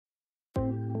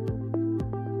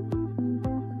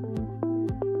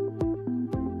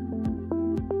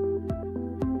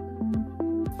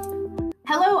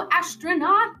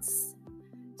astronauts.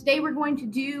 Today we're going to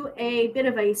do a bit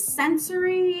of a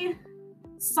sensory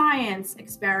science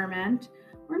experiment,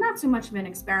 or not so much of an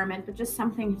experiment, but just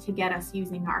something to get us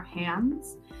using our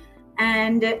hands.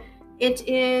 And it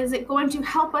is going to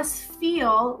help us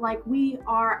feel like we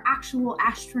are actual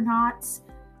astronauts,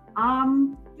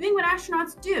 doing what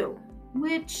astronauts do,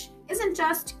 which isn't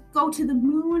just go to the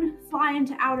moon, fly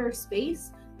into outer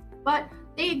space, but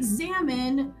they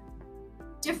examine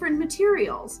different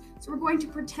materials. So we're going to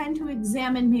pretend to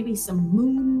examine maybe some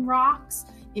moon rocks,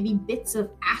 maybe bits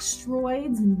of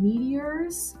asteroids and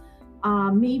meteors,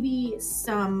 maybe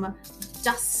some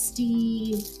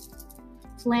dusty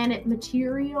planet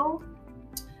material.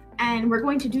 And we're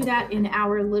going to do that in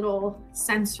our little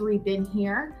sensory bin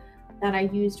here that I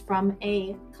used from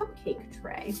a cupcake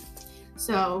tray.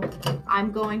 So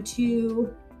I'm going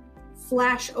to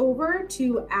flash over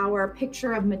to our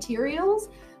picture of materials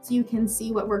so you can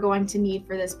see what we're going to need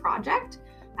for this project,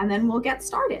 and then we'll get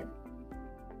started.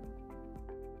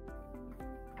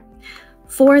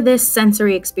 For this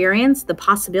sensory experience, the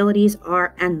possibilities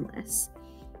are endless.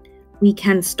 We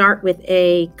can start with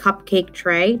a cupcake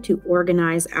tray to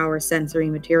organize our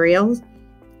sensory materials.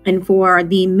 And for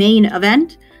the main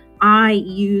event, I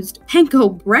used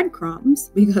panko breadcrumbs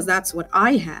because that's what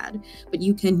I had, but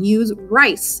you can use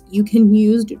rice, you can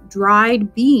use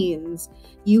dried beans,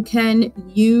 you can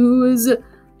use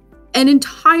an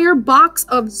entire box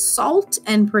of salt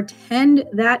and pretend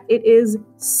that it is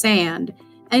sand.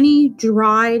 Any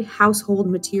dried household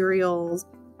materials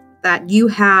that you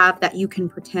have that you can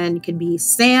pretend could be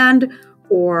sand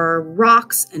or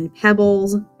rocks and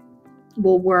pebbles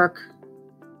will work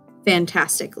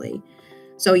fantastically.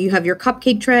 So you have your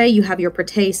cupcake tray, you have your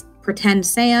pretend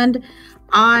sand.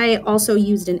 I also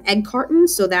used an egg carton,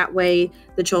 so that way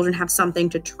the children have something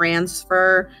to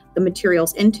transfer the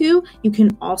materials into. You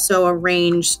can also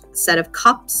arrange a set of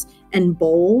cups and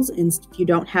bowls if you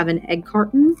don't have an egg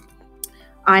carton.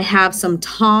 I have some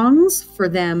tongs for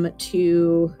them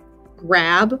to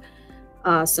grab,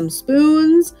 some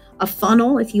spoons, a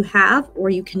funnel if you have, or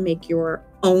you can make your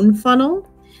own funnel.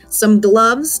 Some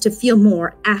gloves to feel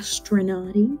more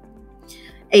astronaut-y,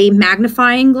 a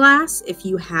magnifying glass if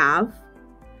you have,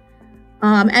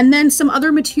 and then some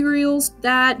other materials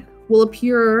that will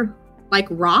appear like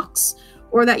rocks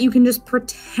or that you can just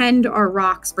pretend are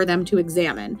rocks for them to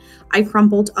examine. I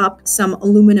crumpled up some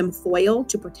aluminum foil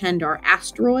to pretend are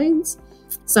asteroids,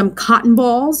 some cotton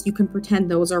balls, you can pretend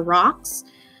those are rocks,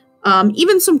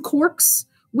 even some corks,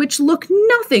 which look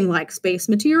nothing like space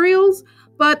materials,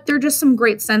 but they're just some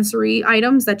great sensory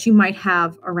items that you might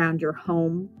have around your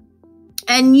home.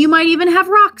 And you might even have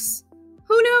rocks.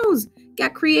 Who knows?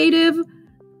 Get creative.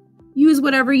 Use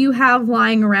whatever you have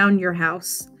lying around your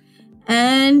house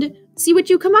and see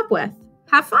what you come up with.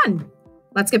 Have fun.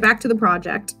 Let's get back to the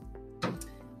project.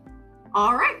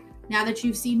 All right, now that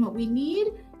you've seen what we need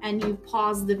and you've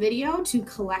paused the video to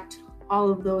collect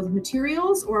all of those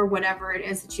materials or whatever it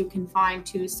is that you can find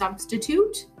to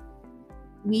substitute,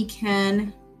 we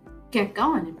can get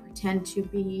going and pretend to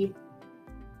be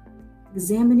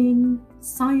examining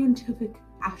scientific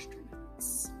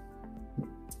astronauts.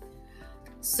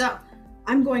 So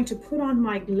I'm going to put on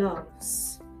my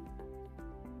gloves,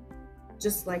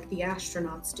 just like the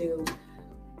astronauts do,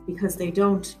 because they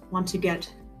don't want to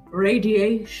get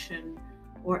radiation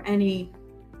or any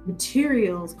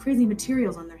materials, crazy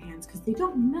materials on their hands, because they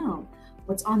don't know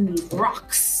what's on these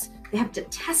rocks. They have to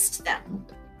test them.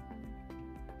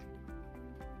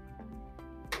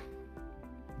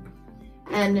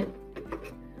 And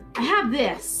I have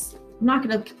this. I'm not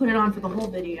going to put it on for the whole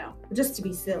video, but just to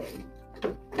be silly.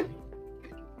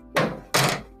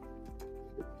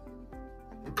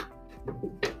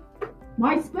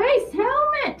 My space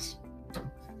helmet!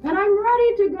 And I'm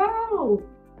ready to go!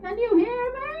 Can you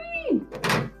hear me?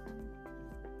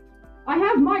 I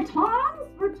have my tongs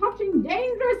for touching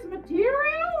dangerous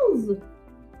materials!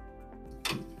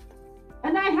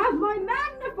 And I have my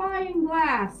magnifying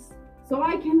glass so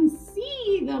I can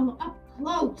see them up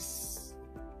close.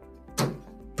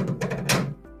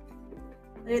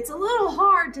 It's a little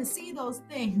hard to see those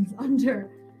things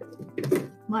under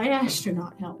my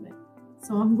astronaut helmet,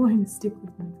 so I'm going to stick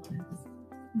with my glass.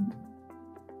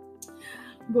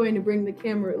 I'm going to bring the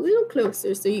camera a little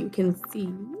closer so you can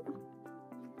see.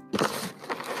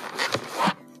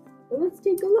 So let's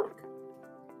take a look.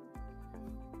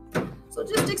 So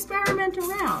just experiment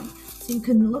around. So you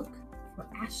can look for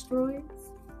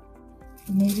asteroids.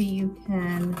 Maybe you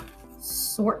can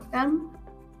sort them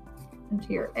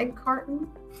into your egg carton.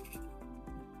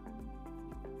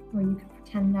 Or you can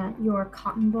pretend that your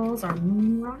cotton balls are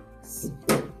moon rocks.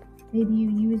 Maybe you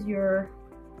use your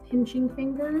pinching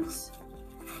fingers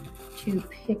to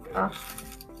pick up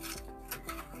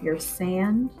your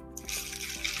sand.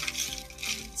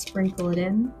 Sprinkle it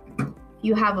in. If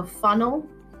you have a funnel,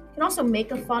 you can also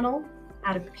make a funnel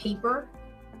out of paper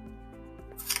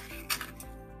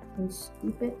and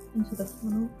scoop it into the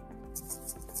funnel.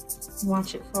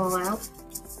 Watch it fall out.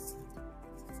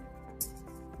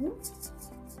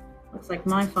 Looks like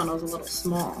my funnel's a little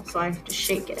small, so I have to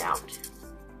shake it out.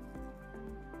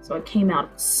 So it came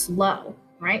out slow,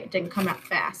 right? It didn't come out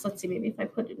fast. Let's see, maybe if I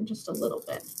put it in just a little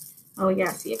bit. Oh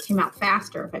yeah, see, it came out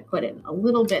faster if I put it in a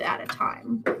little bit at a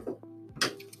time.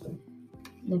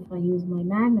 And if I use my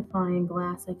magnifying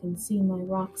glass, I can see my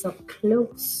rocks up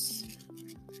close.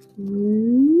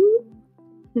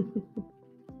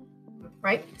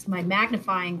 Right? Because my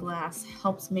magnifying glass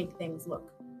helps make things look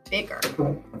bigger.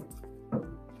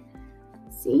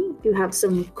 See, you have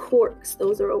some corks.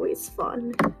 Those are always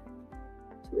fun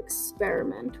to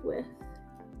experiment with.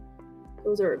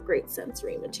 Those are a great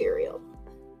sensory material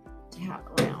to have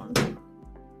around.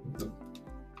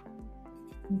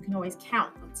 You can always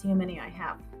count. Let's see how many I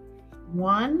have.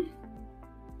 1,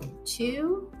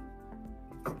 2,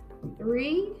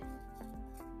 3,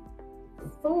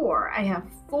 4. I have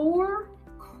 4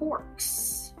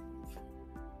 corks.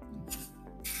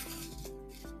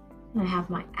 I have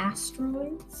my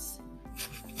asteroids.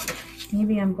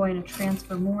 Maybe I'm going to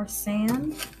transfer more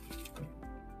sand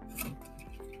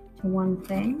to one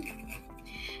thing.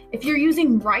 If you're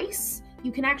using rice,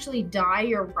 you can actually dye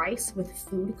your rice with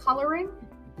food coloring.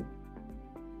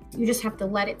 You just have to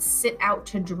let it sit out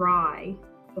to dry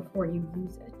before you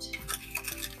use it.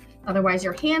 Otherwise,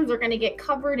 your hands are going to get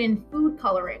covered in food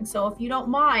coloring. So if you don't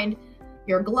mind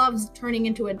your gloves turning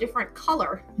into a different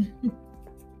color.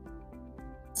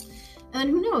 And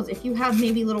who knows, if you have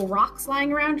maybe little rocks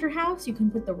lying around your house, you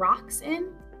can put the rocks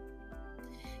in.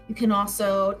 You can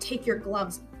also take your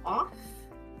gloves off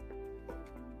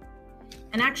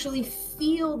and actually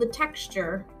feel the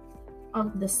texture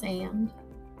of the sand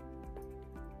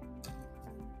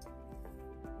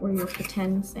or your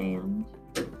pretend sand.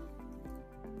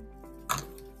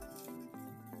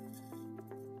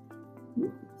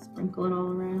 Sprinkle it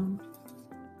all around.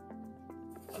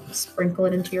 Sprinkle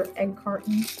it into your egg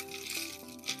carton.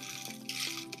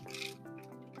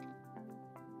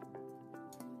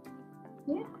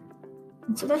 Yeah.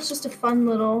 And so that's just a fun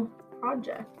little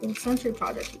project, little sensory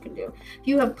project you can do. If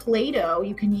you have Play-Doh,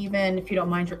 you can even, if you don't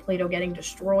mind your Play-Doh getting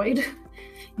destroyed,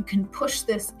 you can push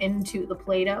this into the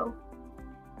Play-Doh.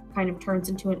 Kind of turns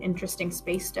into an interesting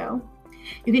space dough.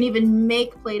 You can even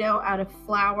make Play-Doh out of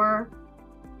flour.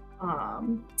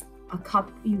 A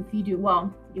cup, if you do,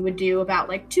 well, you would do about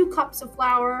like 2 cups of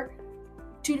flour,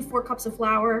 2 to 4 cups of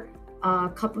flour, a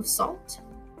cup of salt,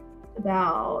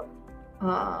 about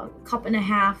a cup and a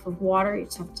half of water. You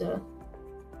just have to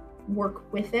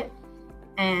work with it,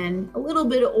 and a little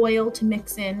bit of oil to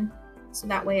mix in, so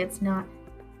that way it's not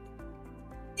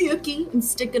icky and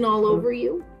sticking all over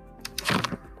you.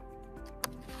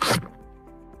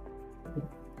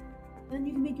 Then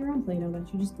you can make your own Play-Doh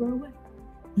that you just throw away.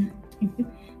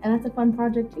 And that's a fun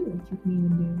project too that you can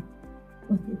even do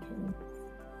with your kids.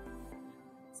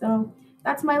 So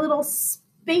that's my little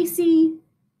spacey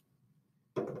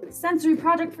sensory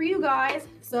project for you guys.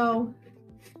 So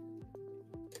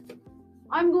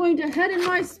I'm going to head in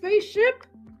my spaceship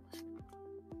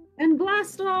and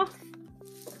blast off.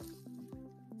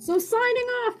 So signing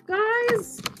off,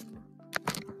 guys.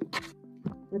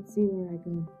 Let's see where I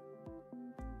go.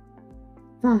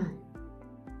 5,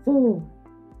 4,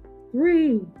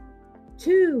 3,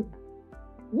 2,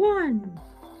 1.